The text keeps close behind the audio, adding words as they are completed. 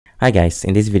Hi guys,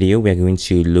 in this video we are going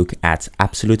to look at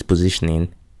absolute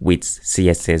positioning with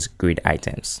CSS grid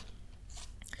items.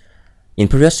 In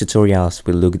previous tutorials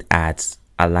we looked at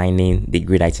aligning the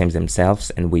grid items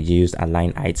themselves, and we used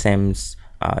align items,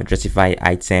 justify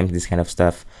items, this kind of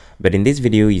stuff. But in this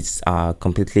video it's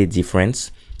completely different.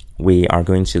 We are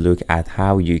going to look at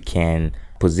how you can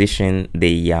position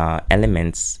the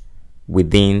elements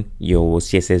within your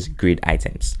CSS grid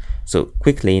items. So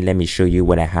quickly, let me show you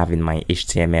what I have in my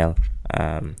HTML,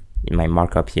 in my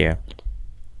markup here.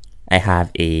 I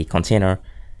have a container,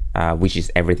 which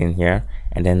is everything here.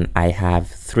 And then I have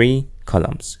 3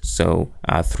 columns. So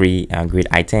 3 grid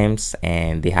items,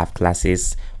 and they have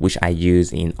classes, which I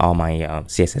use in all my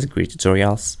CSS grid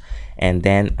tutorials. And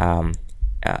then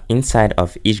inside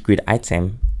of each grid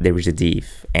item, there is a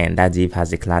div, and that div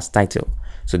has a class title.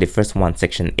 So the first one,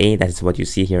 section A, that is what you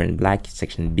see here in black,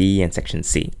 section B, and section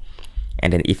C.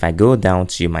 And then if I go down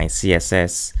to my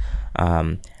CSS,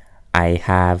 I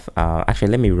have, actually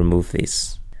let me remove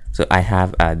this. So I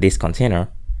have this container,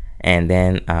 and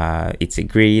then it's a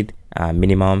grid,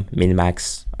 minimum,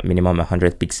 min-max, minimum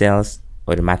 100 pixels,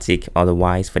 automatic,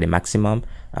 otherwise for the maximum.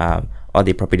 All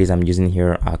the properties I'm using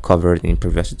here are covered in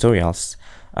previous tutorials.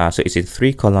 So it's a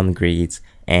 3-column grid,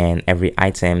 and every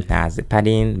item has the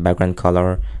padding, background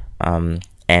color,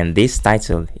 and this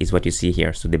title is what you see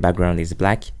here. So the background is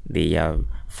black, the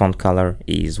font color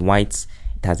is white,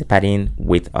 it has a padding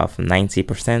width of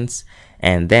 90%,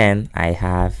 and then I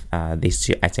have these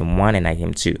two, item 1 and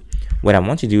item 2. What I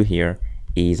want to do here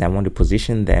is I want to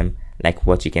position them like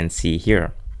what you can see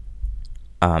here.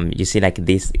 You see, like,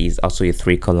 this is also a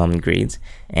 3-column grid,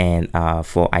 and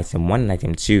for item 1 and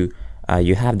item 2,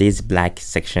 you have these black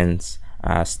sections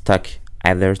stuck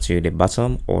either to the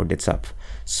bottom or the top.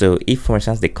 So if, for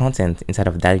instance, the content inside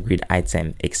of that grid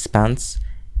item expands,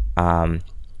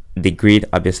 the grid,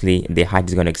 obviously the height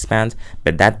is going to expand,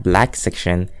 but that black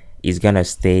section is going to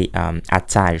stay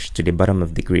attached to the bottom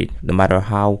of the grid. No matter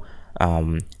how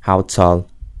tall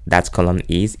that column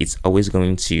is, it's always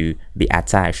going to be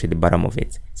attached to the bottom of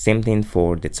it. Same thing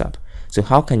for the top. So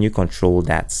how can you control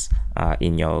that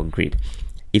in your grid?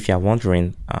 If you're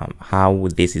wondering how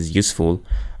this is useful,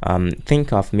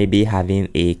 think of maybe having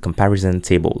a comparison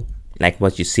table, like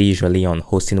what you see usually on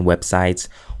hosting websites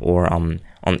or on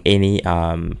any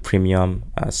premium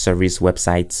service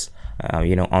websites,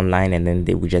 you know, online, and then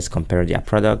they will just compare their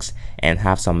products and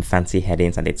have some fancy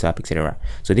headings at the top, etc.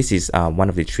 So this is one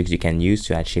of the tricks you can use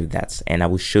to achieve that, and I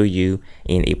will show you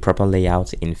in a proper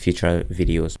layout in future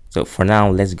videos. So for now,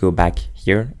 let's go back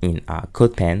here in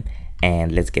CodePen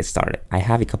and let's get started. I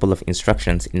have a couple of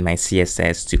instructions in my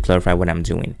CSS to clarify what I'm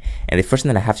doing, and the first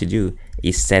thing that I have to do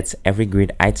is set every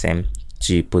grid item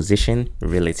to position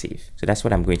relative. So that's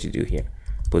what I'm going to do here,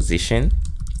 position,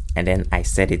 and then I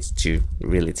set it to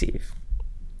relative.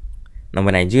 Now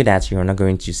when I do that, you're not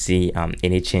going to see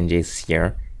any changes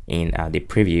here in the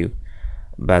preview,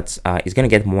 but it's going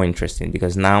to get more interesting,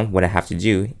 because now what I have to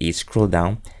do is scroll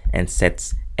down and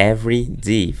set every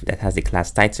div that has the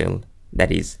class title,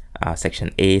 that is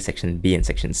section A, section B, and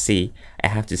section C. I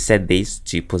have to set this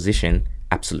to position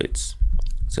absolutes.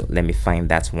 So let me find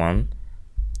that one.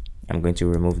 I'm going to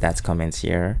remove that comment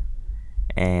here,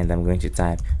 and I'm going to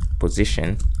type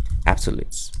position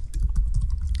absolutes.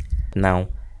 Now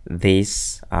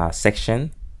this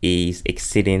section is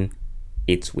exceeding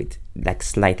its width, like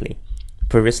slightly.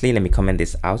 Previously, let me comment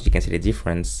this out, you can see the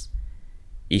difference.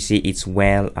 You see it's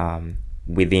well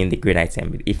within the grid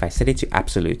item. If I set it to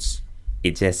absolutes,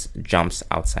 it just jumps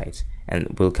outside,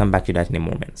 and we'll come back to that in a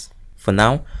moment. For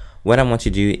now, what I want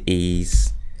to do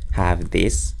is have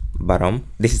this bottom.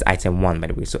 This is item 1, by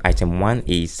the way. So item 1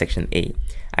 is section A.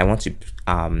 I want to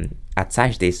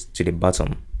attach this to the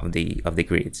bottom of the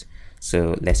grid.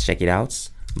 So let's check it out.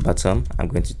 Bottom, I'm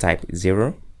going to type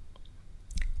 0,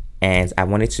 and I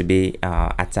want it to be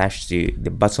attached to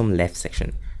the bottom left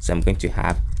section. So I'm going to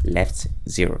have left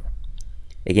 0.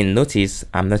 Again, notice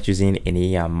I'm not using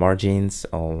any margins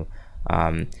or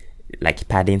like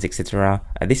paddings, etc.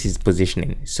 This is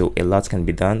positioning, so a lot can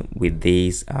be done with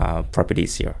these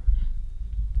properties here.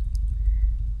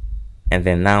 And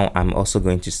then now I'm also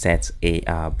going to set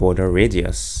a border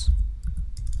radius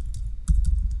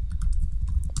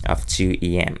of 2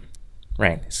 em,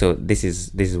 right? So this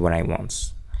is what I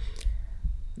want.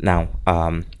 Now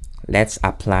let's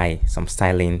apply some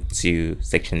styling to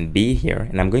section B here,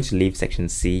 and I'm going to leave section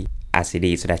C as it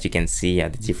is so that you can see the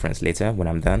difference later when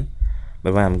I'm done.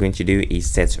 But what I'm going to do is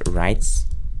set right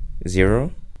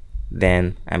 0,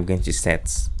 then I'm going to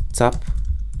set top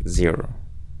 0,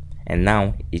 and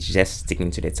now it's just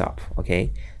sticking to the top.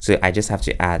 Okay, so I just have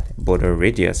to add border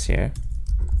radius here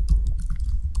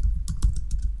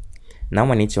Now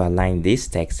I need to align this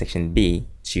text section B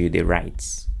to the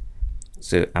right.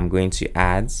 So I'm going to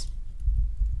add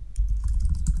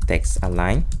text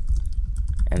align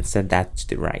and set that to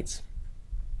the right.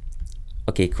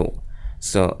 Okay, cool.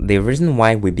 So the reason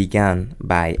why we began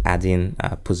by adding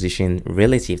a position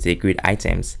relative to the grid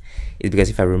items is because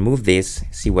if I remove this,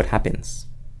 see what happens.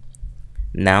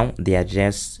 Now they are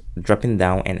just dropping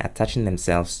down and attaching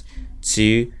themselves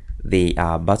to the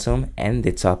bottom and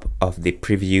the top of the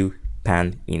preview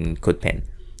pan in CodePen,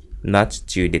 not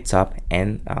to the top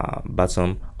and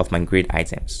bottom of my grid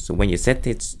items. So when you set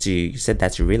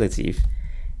that to relative,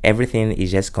 everything is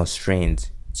just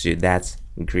constrained to that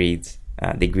grid,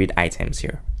 the grid items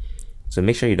here. So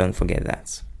make sure you don't forget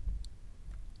that.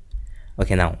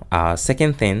 Okay, now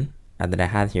second thing that I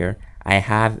had here, I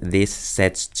have this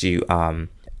set to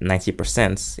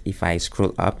 90%. If I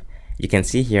scroll up, you can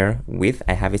see here width,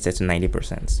 I have it set to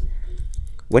 90%.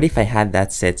 What if I had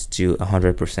that set to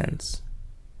 100%?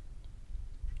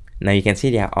 Now you can see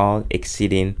they are all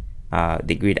exceeding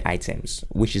the grid items,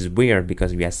 which is weird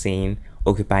because we are saying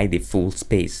occupy the full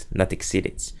space, not exceed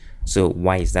it. So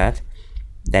why is that?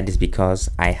 That is because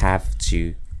I have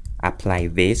to apply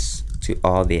this to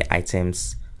all the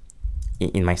items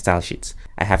in my style sheet.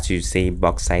 I have to say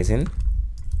box sizing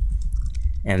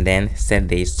and then set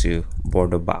this to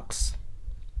border box.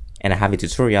 And I have a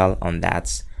tutorial on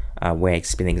that where I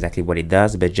explain exactly what it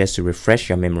does, but just to refresh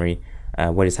your memory,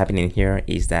 what is happening here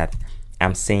is that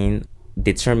I'm saying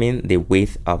determine the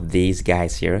width of these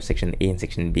guys here, section A and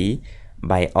section B,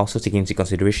 by also taking into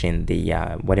consideration the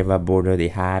whatever border they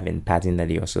have and padding that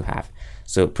they also have.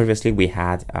 So previously we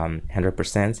had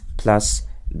 100% plus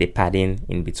the padding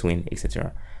in between,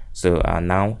 etc. So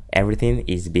now everything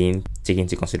is being taken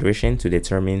into consideration to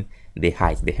determine the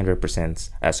height, the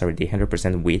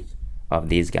 100% width of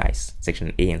these guys,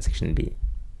 section A and section B.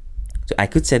 So I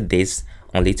could set this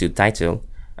only to title,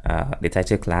 the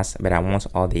title class, but I want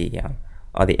all the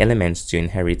elements to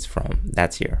inherit from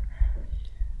that here.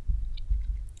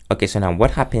 Okay, so now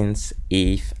what happens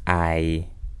if I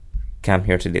come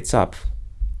here to the top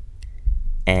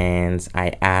and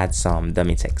I add some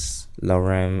dummy text,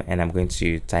 lorem, and I'm going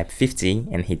to type 50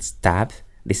 and hit tab.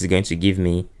 This is going to give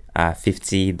me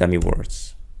 50 dummy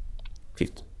words.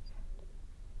 50.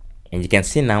 And you can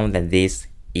see now that this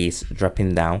is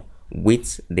dropping down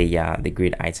with the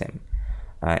grid item.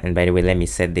 And by the way, let me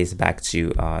set this back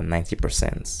to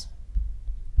 90%.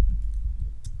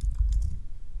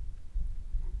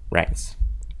 Right.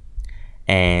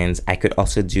 And I could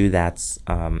also do that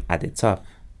at the top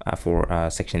for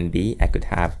section B. I could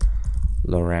have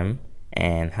lorem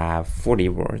and have 40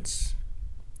 words.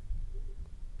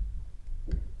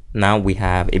 Now we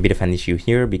have a bit of an issue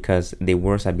here because the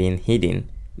words are being hidden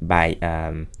by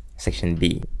section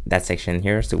B, that section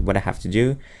here. So what I have to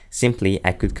do, simply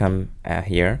I could come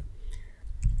here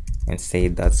and say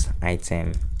dot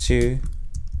item 2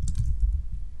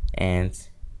 and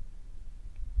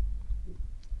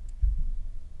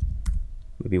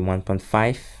maybe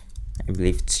 1.5. I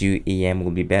believe 2 EM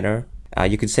will be better.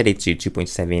 You could set it to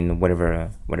 2.7,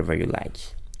 whatever you like.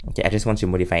 Okay, I just want to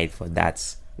modify it for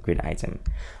that grid item,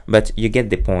 but you get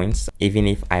the points. Even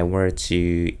if I were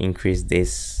to increase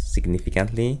this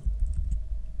significantly,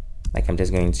 like I'm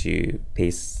just going to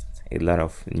paste a lot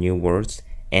of new words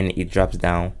and it drops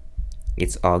down,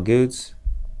 it's all good.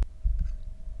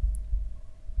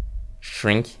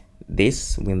 Shrink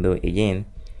this window again,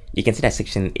 you can see that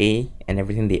section A and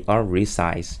everything, they are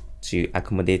resized to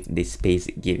accommodate the space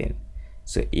given.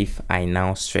 So if I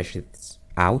now stretch it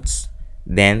out,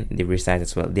 then they resize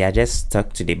as well. They are just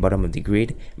stuck to the bottom of the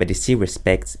grid, but they still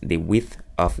respect the width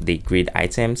of the grid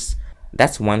items.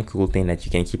 That's one cool thing that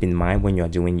you can keep in mind when you're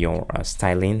doing your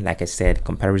styling. Like I said,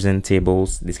 comparison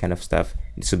tables, this kind of stuff.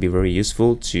 This will be very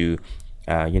useful to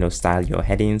style your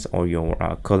headings or your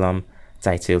column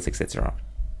titles, etc.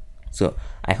 So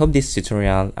I hope this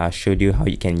tutorial showed you how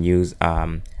you can use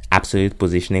absolute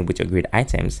positioning with your grid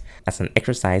items. As an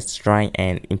exercise, try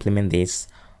and implement this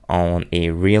on a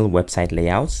real website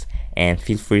layout, and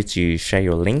feel free to share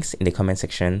your links in the comment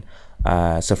section.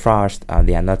 So far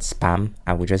they are not spam.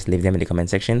 I will just leave them in the comment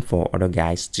section for other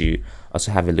guys to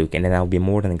also have a look, and then I'll be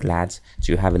more than glad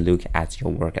to have a look at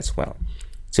your work as well.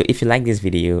 So if you like this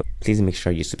video, please make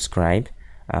sure you subscribe,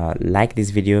 like this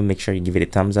video, make sure you give it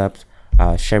a thumbs up,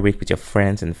 share it with your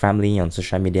friends and family on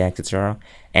social media, etc.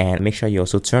 And make sure you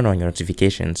also turn on your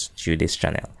notifications to this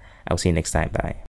channel. I'll see you next time. Bye.